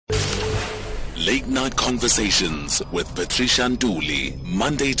Late Night Conversations with Patricia Nduli,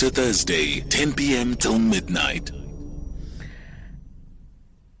 Monday to Thursday, 10 p.m. till midnight.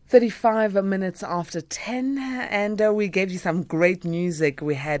 35 minutes after 10, and we gave you some great music.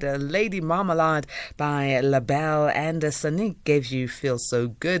 We had Lady Marmalade by Labelle, and Sonic gave you Feel So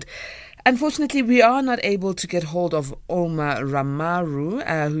Good. Unfortunately, we are not able to get hold of Oma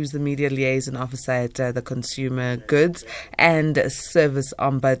Ramaru, who's the media liaison officer at the Consumer Goods and Service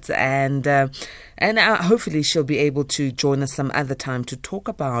Ombuds, and hopefully she'll be able to join us some other time to talk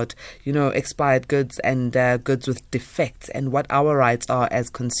about, expired goods and goods with defects and what our rights are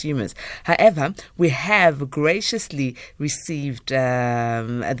as consumers. However, we have graciously received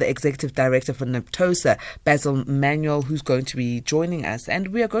the executive director for NAPTOSA, Basil Manuel, who's going to be joining us, and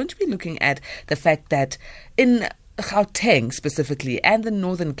we are going to be looking at the fact that in Gauteng specifically and the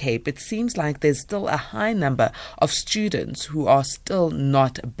Northern Cape, it seems like there's still a high number of students who are still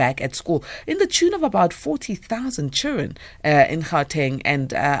not back at school, in the tune of about 40,000 children in Gauteng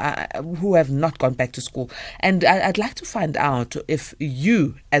and who have not gone back to school. And I'd like to find out if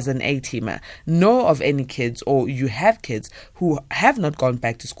you, as an A-teamer, know of any kids or you have kids who have not gone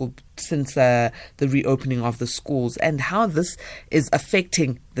back to school since the reopening of the schools, and how this is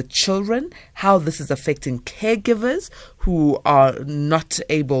affecting the children, how this is affecting caregivers who are not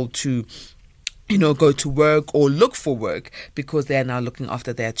able to go to work or look for work because they are now looking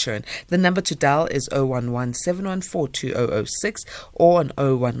after their children. The number to dial is 011-714-2006 or on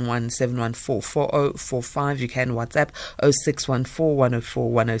 011-714-4045. You can WhatsApp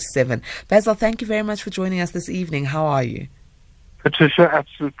 0614-104-107. Basil, thank you very much for joining us this evening. How are you? Patricia,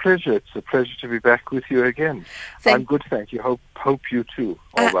 absolute pleasure. It's a pleasure to be back with you again. I'm good, thank you. Hope you too.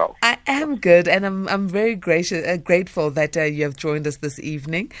 All well. I am good, and I'm very grateful that you have joined us this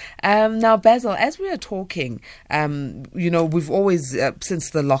evening. Now, Basil, as we are talking, we've always, since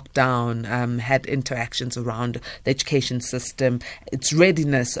the lockdown, had interactions around the education system, its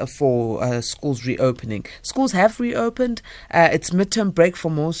readiness for schools reopening. Schools have reopened. It's midterm break for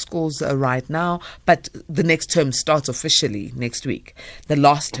most schools right now, but the next term starts officially next week, the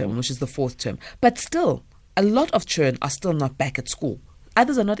last term, which is the fourth term. But still, a lot of children are still not back at school.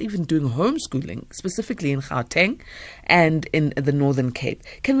 Others are not even doing homeschooling, specifically in Gauteng and in the Northern Cape.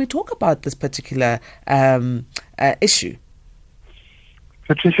 Can we talk about this particular issue?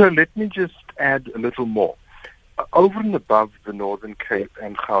 Patricia, let me just add a little more. Over and above the Northern Cape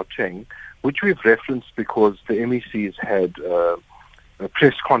and Gauteng, which we've referenced because the MECs had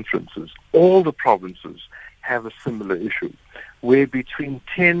press conferences, all the provinces have a similar issue, where between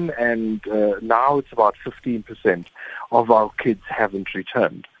 10 and now it's about 15% of our kids haven't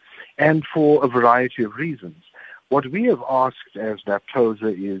returned, and for a variety of reasons. What we have asked as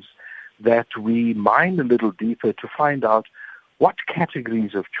NAPTOSA is that we mine a little deeper to find out what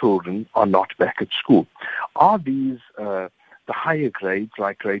categories of children are not back at school. Are these the higher grades,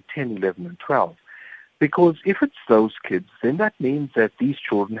 like grade 10, 11, and 12? Because if it's those kids, then that means that these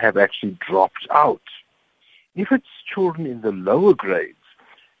children have actually dropped out. If it's children in the lower grades,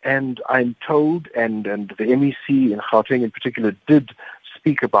 and I'm told, and the MEC in Gauteng in particular did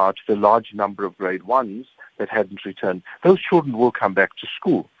speak about the large number of grade ones that hadn't returned, those children will come back to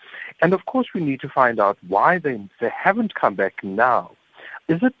school. And of course we need to find out why they haven't come back now.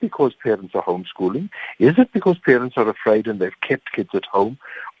 Is it because parents are homeschooling? Is it because parents are afraid and they've kept kids at home?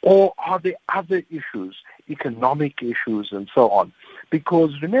 Or are there other issues, economic issues and so on?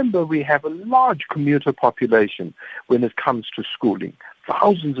 Because remember, we have a large commuter population when it comes to schooling.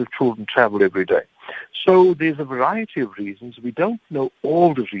 Thousands of children travel every day. So there's a variety of reasons. We don't know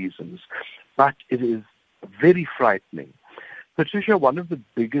all the reasons, but it is very frightening. Patricia, one of the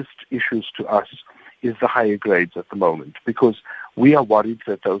biggest issues to us is the higher grades at the moment, because we are worried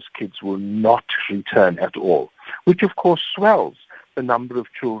that those kids will not return at all, which of course swells the number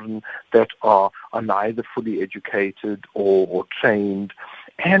of children that are neither fully educated or trained,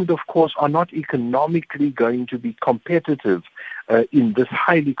 and of course are not economically going to be competitive in this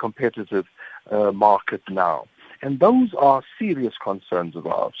highly competitive market now. And those are serious concerns of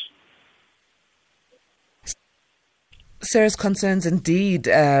ours. Serious concerns indeed,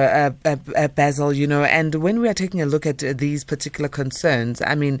 Basil, and when we are taking a look at these particular concerns,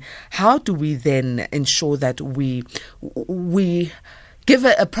 I mean, how do we then ensure that we give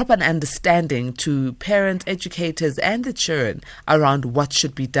a proper understanding to parents, educators and the children around what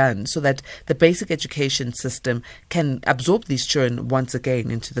should be done so that the basic education system can absorb these children once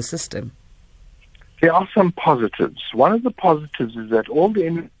again into the system? There are some positives. One of the positives is that all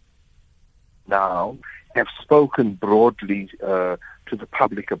the now have spoken broadly to the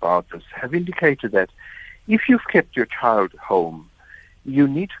public about this, have indicated that if you've kept your child home, you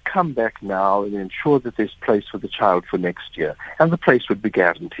need to come back now and ensure that there's place for the child for next year. And the place would be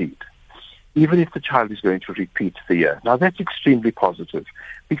guaranteed, even if the child is going to repeat the year. Now, that's extremely positive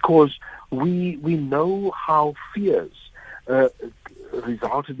because we know how fears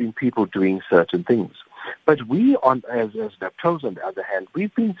resulted in people doing certain things. But we, as Baptos, on the other hand,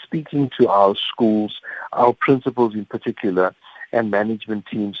 we've been speaking to our schools, our principals in particular, and management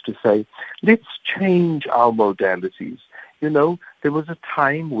teams to say, let's change our modalities. You know, there was a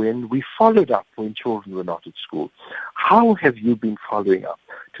time when we followed up when children were not at school. How have you been following up?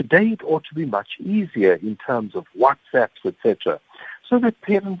 Today it ought to be much easier in terms of WhatsApps, etc., so that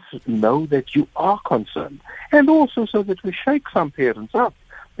parents know that you are concerned, and also so that we shake some parents up.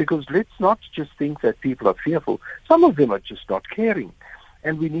 Because let's not just think that people are fearful. Some of them are just not caring.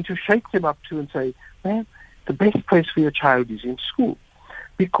 And we need to shake them up too and say, man, the best place for your child is in school.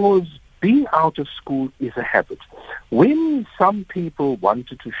 Because being out of school is a habit. When some people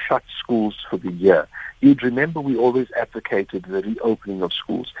wanted to shut schools for the year, you'd remember we always advocated the reopening of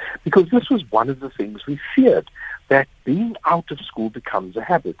schools. Because this was one of the things we feared, that being out of school becomes a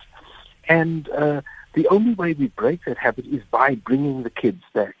habit. And the only way we break that habit is by bringing the kids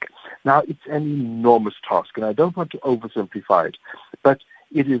back. Now, it's an enormous task, and I don't want to oversimplify it, but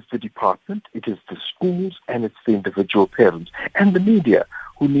it is the department, it is the schools, and it's the individual parents and the media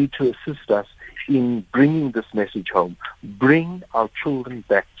who need to assist us in bringing this message home. Bring our children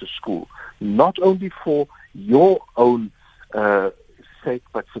back to school, not only for your own sake,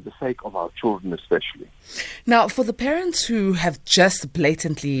 but for the sake of our children especially. Now, for the parents who have just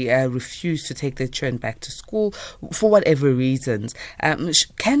blatantly refused to take their children back to school for whatever reasons,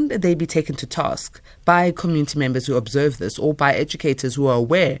 can they be taken to task by community members who observe this, or by educators who are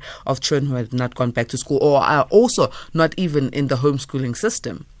aware of children who have not gone back to school, or are also not even in the homeschooling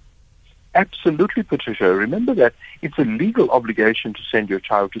system? Absolutely, Patricia. Remember that it's a legal obligation to send your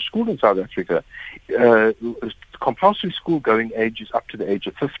child to school in South Africa. Compulsory school going age is up to the age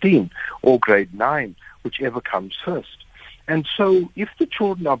of 15 or grade 9, whichever comes first. And so if the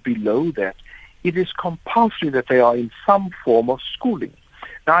children are below that, it is compulsory that they are in some form of schooling.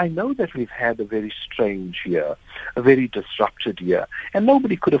 Now, I know that we've had a very strange year, a very disrupted year, and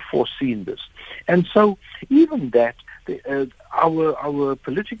nobody could have foreseen this. And so even that, our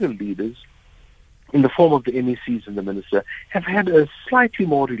political leaders, in the form of the MECs and the minister, have had a slightly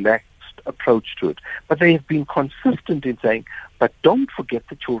more relaxed approach to it. But they have been consistent in saying, but don't forget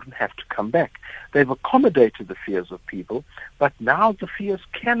the children have to come back. They've accommodated the fears of people, but now the fears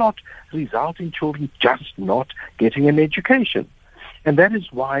cannot result in children just not getting an education. And that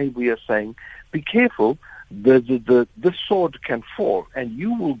is why we are saying, be careful, the sword can fall, and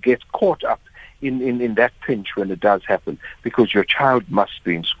you will get caught up in that pinch when it does happen, because your child must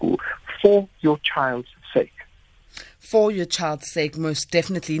be in school for your child's sake. For your child's sake, most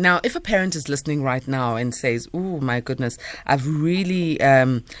definitely. Now, if a parent is listening right now and says, oh, my goodness, I've really,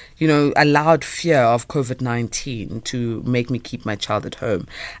 allowed fear of COVID-19 to make me keep my child at home.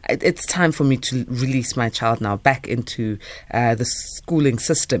 It's time for me to release my child now back into the schooling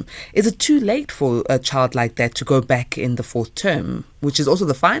system. Is it too late for a child like that to go back in the fourth term, which is also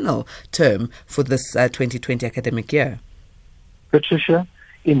the final term for this 2020 academic year? Patricia,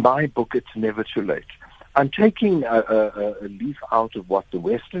 in my book, it's never too late. I'm taking a leaf out of what the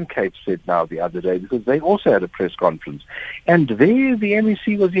Western Cape said now the other day, because they also had a press conference. And there the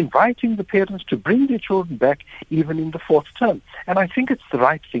MEC was inviting the parents to bring their children back even in the fourth term. And I think it's the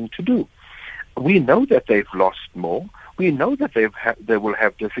right thing to do. We know that they've lost more. We know that they will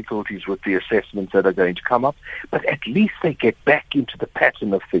have difficulties with the assessments that are going to come up. But at least they get back into the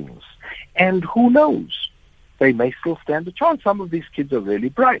pattern of things. And who knows? They may still stand a chance. Some of these kids are really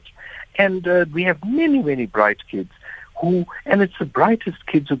bright. And we have many, many bright kids and it's the brightest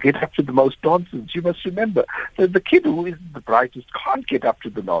kids who get up to the most nonsense. You must remember that the kid who isn't the brightest can't get up to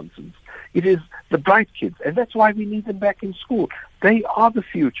the nonsense. It is the bright kids, and that's why we need them back in school. They are the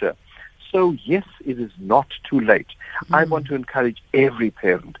future. So yes, it is not too late. I want to encourage every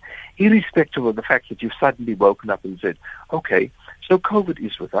parent, irrespective of the fact that you've suddenly woken up and said, okay, so COVID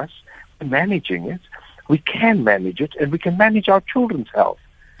is with us, we're managing it, we can manage it, and we can manage our children's health.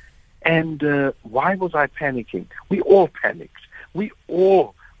 And why was I panicking? We all panicked. We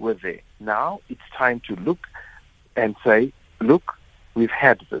all were there. Now it's time to look and say, look, we've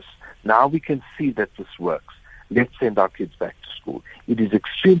had this. Now we can see that this works. Let's send our kids back to school. It is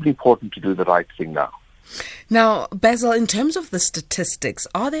extremely important to do the right thing now. Now, Basil, in terms of the statistics,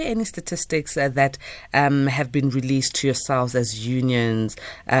 are there any statistics that have been released to yourselves as unions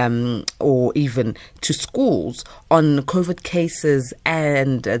or even to schools on COVID cases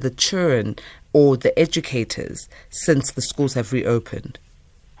and the children or the educators since the schools have reopened?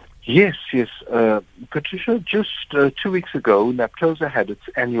 Yes. Patricia, just 2 weeks ago, NAPTOSA had its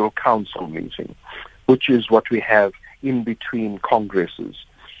annual council meeting, which is what we have in between congresses.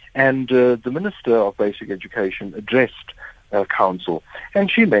 And the Minister of Basic Education addressed council,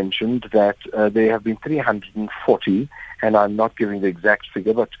 and she mentioned that there have been 340, and I'm not giving the exact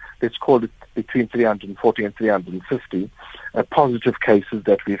figure, but let's call it between 340 and 350 positive cases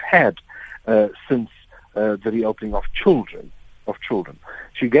that we've had since the reopening of children.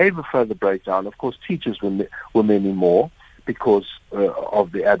 She gave a further breakdown. Of course, teachers were many more because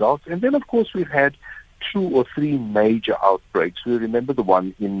of the adults. And then, of course, we've had 2 or 3 major outbreaks. We remember the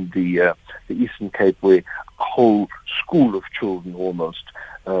one in the Eastern Cape where a whole school of children almost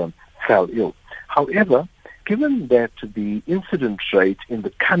fell ill. However, given that the incident rate in the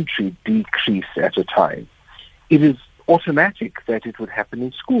country decreased at a time, it is automatic that it would happen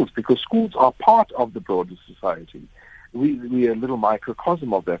in schools because schools are part of the broader society. We are a little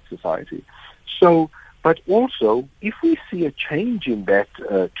microcosm of that society. So, but also, if we see a change in that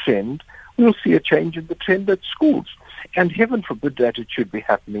trend, we'll see a change in the trend at schools. And heaven forbid that it should be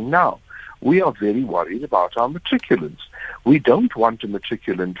happening now. We are very worried about our matriculants. We don't want a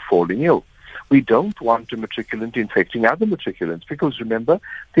matriculant falling ill. We don't want a matriculant infecting other matriculants because, remember,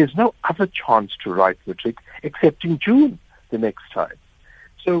 there's no other chance to write matric except in June the next time.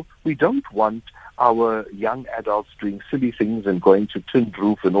 So we don't want our young adults doing silly things and going to tin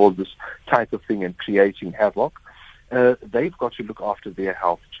roof and all this type of thing and creating havoc. They've got to look after their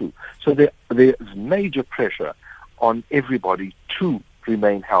health too. So there's major pressure on everybody to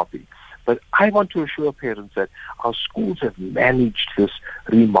remain healthy. But I want to assure parents that our schools have managed this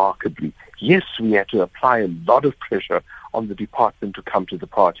remarkably. Yes, we had to apply a lot of pressure on the department to come to the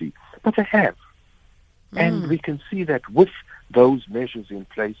party, but they have. And we can see that with those measures in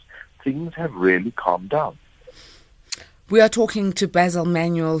place, things have really calmed down. We are talking to Basil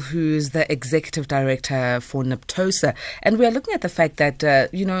Manuel, who's the Executive Director for NAPTOSA, and we are looking at the fact that,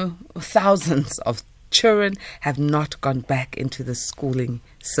 thousands of children have not gone back into the schooling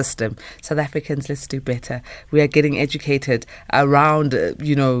system. South Africans, let's do better. We are getting educated around,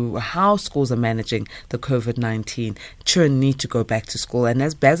 how schools are managing the COVID-19. Children need to go back to school. And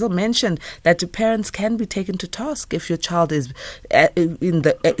as Basil mentioned, that parents can be taken to task if your child is in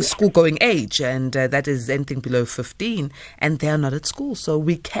the school-going age, and that is anything below 15, and they are not at school. So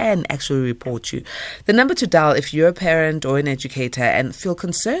we can actually report you. The number to dial if you're a parent or an educator and feel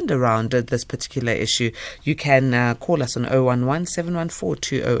concerned around this particular issue, you can call us on 011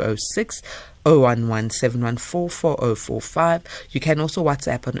 714 2006, 011 714 4045. You can also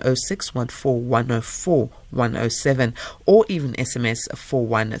WhatsApp on 0614 104 107 or even SMS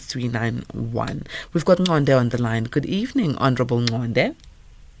 41391. We've got Ngonde on the line. Good evening, Honorable Ngonde.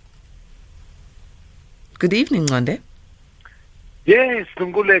 Good evening, Ngonde. Yes,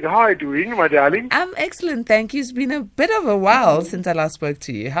 Nkululeko, how are you doing, my darling? I'm excellent, thank you. It's been a bit of a while since I last spoke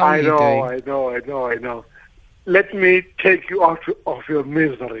to you. How are you doing? I know. Let me take you out of your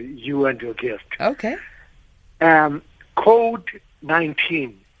misery, you and your guest. Okay.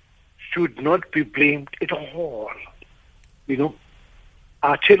 COVID-19 should not be blamed at all.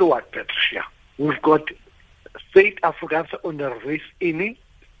 I'll tell you what, Patricia. We've got State Africans on the race in,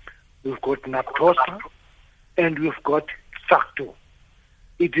 we've got NAPTOSA, and we've got SACTO.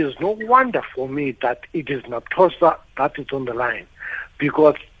 It is no wonder for me that it is NAPTOSA that is on the line,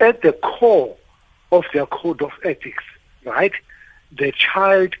 because at the core of their code of ethics, right, the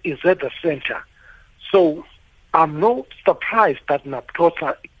child is at the center. So I'm not surprised that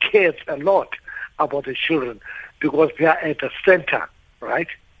NAPTOSA cares a lot about the children because they are at the center, right,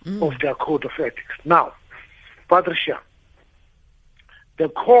 of their code of ethics. Now, Patricia, the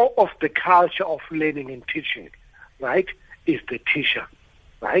core of the culture of learning and teaching, right, is the teacher,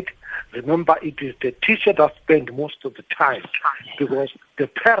 right? Remember, it is the teacher that spends most of the time because the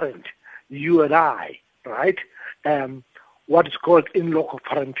parent, you and I, right, what is called in loco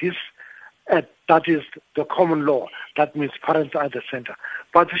parentis, that is the common law. That means parents are at the center.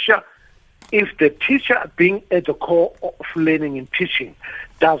 But if the teacher being at the core of learning and teaching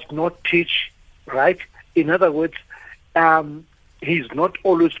does not teach, right, in other words, he's not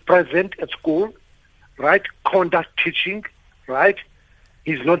always present at school, right, conduct teaching, right,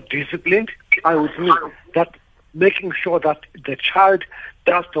 he's not disciplined, I would mean that making sure that the child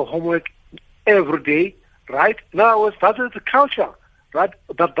does the homework every day, right? Now, that is the culture, right,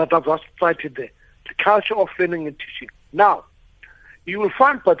 that was cited there, the culture of learning and teaching. Now, you will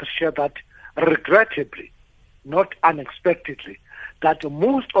find, Patricia, that regrettably, not unexpectedly, that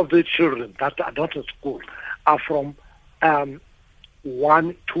most of the children that are not at school are from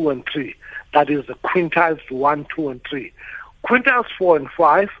 1, 2, and 3. that is the quintiles 1, 2, and 3. Quintiles 4 and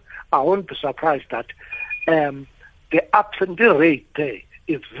 5, I won't be surprised that the absentee rate there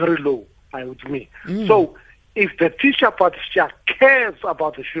is very low, I would mean. So if the teacher, Patricia, cares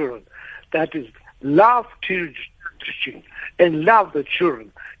about the children, that is, love teaching and love the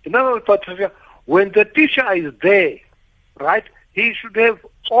children. In other words, Patricia, when the teacher is there, right, he should have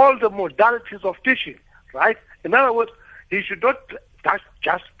all the modalities of teaching, right? In other words, he should not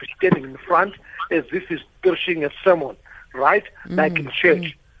just be standing in front as if he's preaching a sermon, right, like in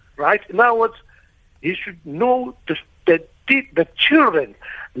church, right? In other words, he should know that the children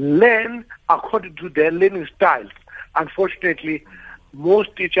learn according to their learning styles. Unfortunately,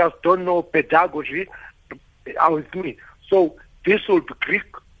 most teachers don't know pedagogy with me. So this will be Greek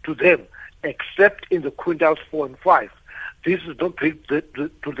to them, except in the quintiles 4 and 5. This is not Greek to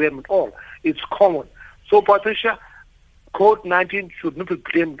them at all. It's common. So, Patricia, COVID-19 should not be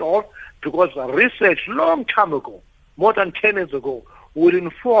blamed at all, because research long time ago, more than 10 years ago, would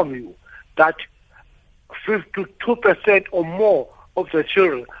inform you that 52% or more of the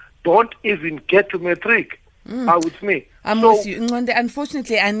children don't even get to matric. With me. I'm with you. Nqonde,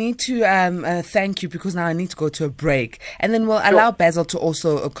 unfortunately, I need to thank you, because now I need to go to a break. And then we'll allow Basil to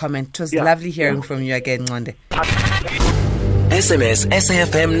also comment. It was lovely hearing from you again, Nqonde. SMS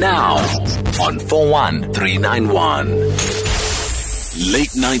SAFM now on 41391.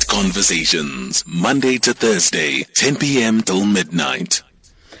 Late night conversations, Monday to Thursday, 10 p.m. till midnight.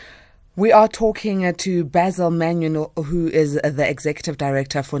 We are talking to Basil Manuel, who is the Executive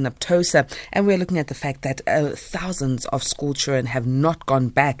Director for NAPTOSA, and we're looking at the fact that thousands of school children have not gone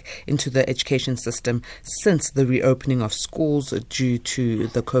back into the education system since the reopening of schools due to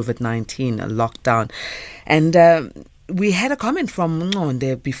the COVID-19 lockdown. And we had a comment from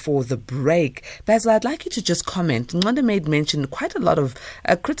Nqonde before the break. Basil, I'd like you to just comment. Nqonde made mention quite a lot of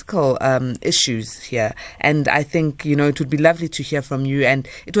critical issues here. And I think, it would be lovely to hear from you. And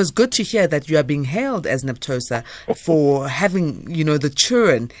it was good to hear that you are being hailed as NAPTOSA for having, the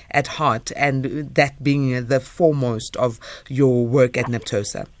children at heart, and that being the foremost of your work at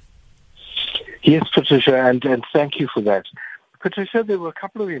NAPTOSA. Yes, Patricia, and thank you for that. Patricia, there were a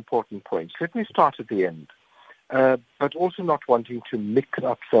couple of important points. Let me start at the end. But also not wanting to mix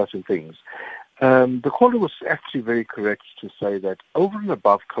up certain things. The caller was actually very correct to say that over and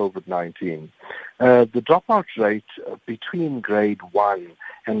above COVID-19, the dropout rate between grade 1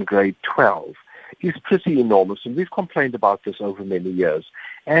 and grade 12 is pretty enormous, and we've complained about this over many years,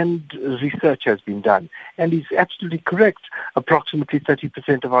 and research has been done. And he's absolutely correct. Approximately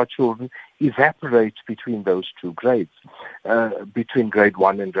 30% of our children evaporate between those two grades, between grade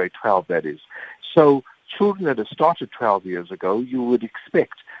 1 and grade 12, that is. So children that have started 12 years ago, you would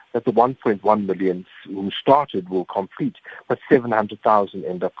expect that the 1.1 million who started will complete, but 700,000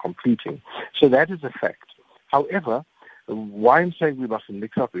 end up completing. So that is a fact. However, why I'm saying we mustn't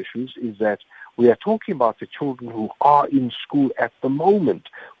mix up issues is that we are talking about the children who are in school at the moment,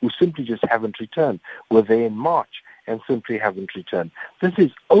 who simply just haven't returned, were there in March and simply haven't returned. This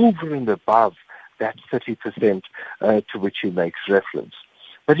is over and above that 30% to which he makes reference.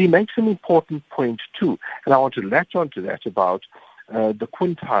 But he makes an important point too, and I want to latch on to that about the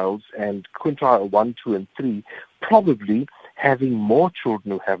quintiles and quintile 1, 2, and 3 probably having more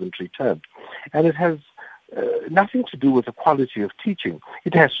children who haven't returned. And it has nothing to do with the quality of teaching.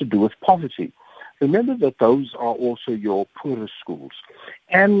 It has to do with poverty. Remember that those are also your poorest schools.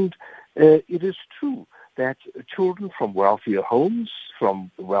 And it is true that children from wealthier homes,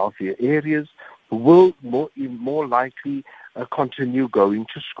 from wealthier areas, will more likely continue going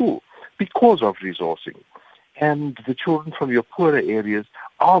to school because of resourcing. And the children from your poorer areas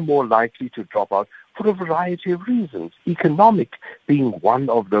are more likely to drop out for a variety of reasons, economic being one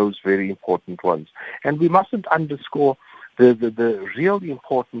of those very important ones. And we mustn't underscore the real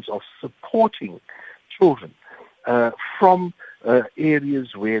importance of supporting children from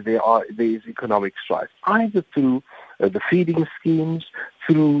areas where there is economic strife, either through the feeding schemes,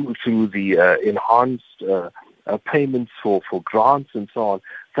 through the enhanced payments for grants and so on.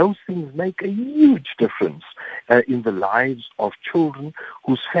 Those things make a huge difference in the lives of children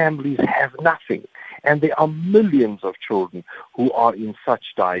whose families have nothing. And there are millions of children who are in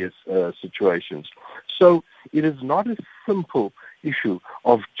such dire situations. So it is not a simple issue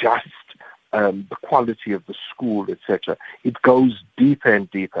of just the quality of the school, etc. It goes deeper and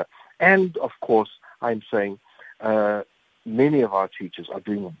deeper. And, of course, I'm saying many of our teachers are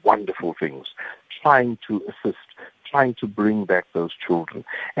doing wonderful things, trying to assist, trying to bring back those children.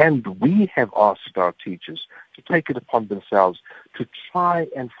 And we have asked our teachers to take it upon themselves to try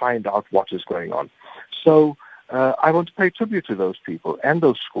and find out what is going on. So I want to pay tribute to those people and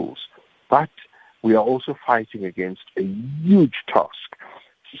those schools But we are also fighting against a huge task.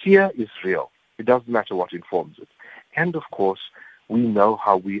 Fear is real. It doesn't matter what informs it. And of course, we know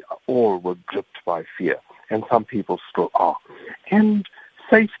how we all were gripped by fear, and some people still are. And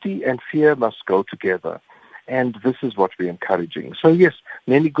safety and fear must go together. And this is what we're encouraging. So yes,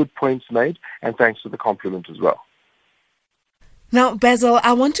 many good points made, and thanks for the compliment as well. Now, Basil,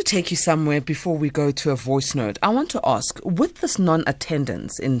 I want to take you somewhere before we go to a voice note. I want to ask, with this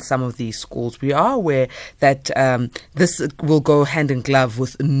non-attendance in some of these schools, we are aware that this will go hand in glove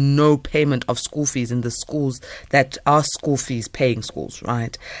with no payment of school fees in the schools that are school fees paying schools,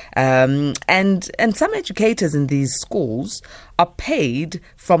 right? And some educators in these schools are paid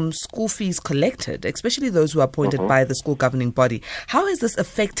from school fees collected, especially those who are appointed by the school governing body. How has this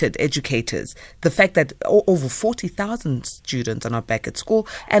affected educators? The fact that over 40,000 students are not back at school,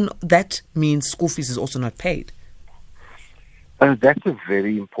 and that means school fees is also not paid. That's a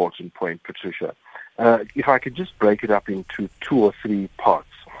very important point, Patricia. If I could just break it up into 2 or 3 parts.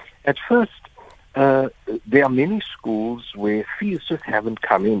 At first, there are many schools where fees just haven't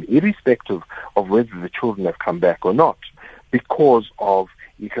come in, irrespective of whether the children have come back or not, because of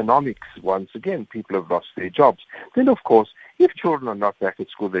economics. Once again, people have lost their jobs. Then, of course, if children are not back at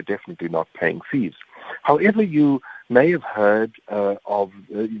school, they're definitely not paying fees. However, you may have heard of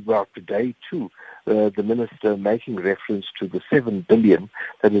today too, the minister making reference to the 7 billion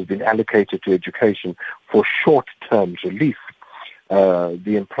that has been allocated to education for short-term relief.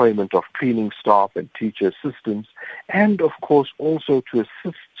 The employment of cleaning staff and teacher assistants, and of course also to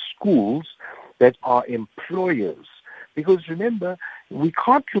assist schools that are employers. Because remember, we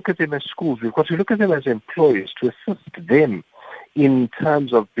can't look at them as schools. We've got to look at them as employers to assist them in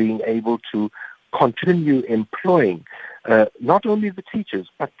terms of being able to continue employing not only the teachers,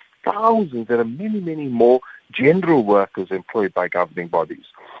 but thousands. There are many, many more general workers employed by governing bodies.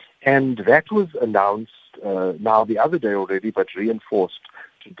 And that was announced now the other day already, but reinforced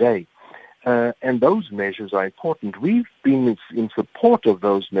today. And those measures are important. We've been in support of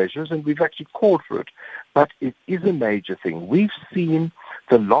those measures, and we've actually called for it. But it is a major thing. We've seen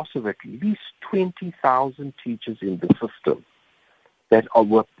the loss of at least 20,000 teachers in the system that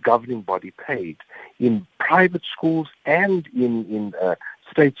were governing body paid in private schools and in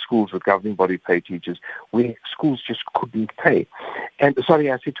state schools with governing body paid teachers, where schools just couldn't pay. And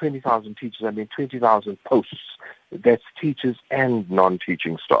sorry, I said 20,000 teachers, I mean 20,000 posts. That's teachers and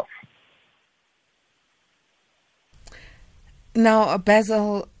non-teaching staff. Now,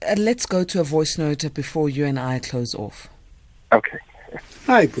 Basil, let's go to a voice note before you and I close off. Okay.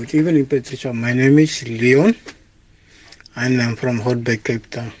 Hi, good evening, Patricia. My name is Leon, and I'm from Hotback, Cape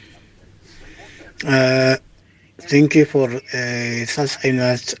Town. Thank you for such a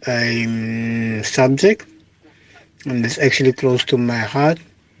nice subject, and it's actually close to my heart,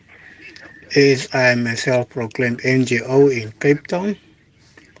 as I am a self-proclaimed NGO in Cape Town,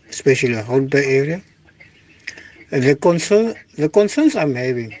 especially the Hotback area. The concerns I'm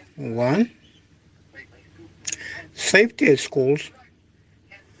having: 1, safety at schools;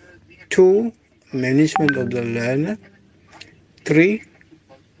 2, management of the learner; 3,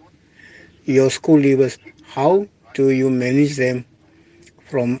 your school leavers. How do you manage them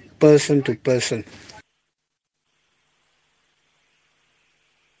from person to person?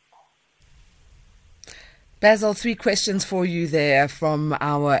 Basil, 3 questions for you there from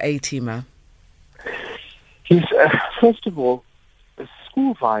our A-teamer. Yes, first of all,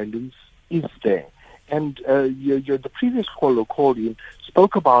 school violence is there. And the previous caller called in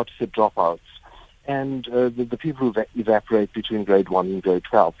spoke about the dropouts and the people who evaporate between grade 1 and grade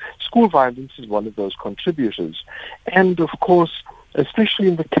 12. School violence is one of those contributors. And, of course, especially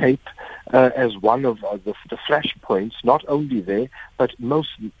in the Cape, as one of the flashpoints, not only there, but most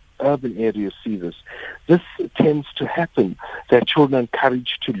urban areas see this. This tends to happen, that children are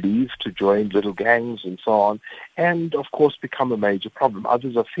encouraged to leave, to join little gangs and so on, and, of course, become a major problem.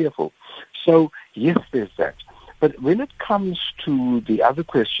 Others are fearful. So, yes, there's that. But when it comes to the other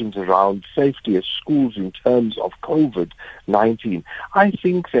questions around safety at schools in terms of COVID-19, I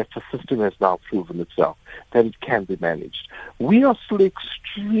think that the system has now proven itself that it can be managed. We are still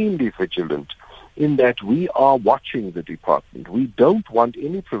extremely vigilant in that we are watching the department. We don't want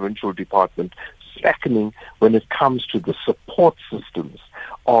any provincial department slackening when it comes to the support systems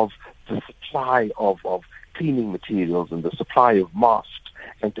of the supply of cleaning materials and the supply of masks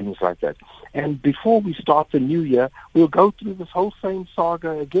and things like that. And before we start the new year, we'll go through this whole same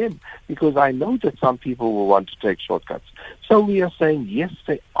saga again, because I know that some people will want to take shortcuts. So we are saying, yes,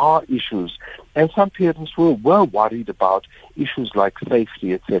 there are issues, and some parents were worried about issues like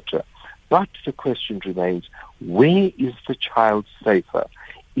safety, etc. But the question remains, where is the child safer?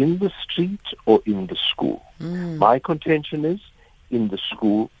 in the street or in the school. My contention is in the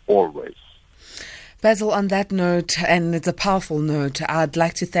school always. Basil, on that note, and it's a powerful note, I'd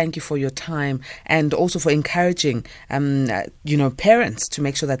like to thank you for your time and also for encouraging, parents to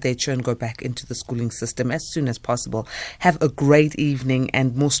make sure that their children go back into the schooling system as soon as possible. Have a great evening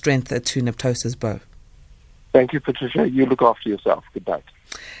and more strength to Neptosa's bow. Thank you, Patricia. You look after yourself. Good night.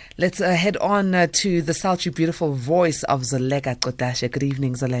 Let's head on to the sultry, beautiful voice of Zoleka Kodashe. Good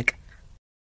evening, Zoleka.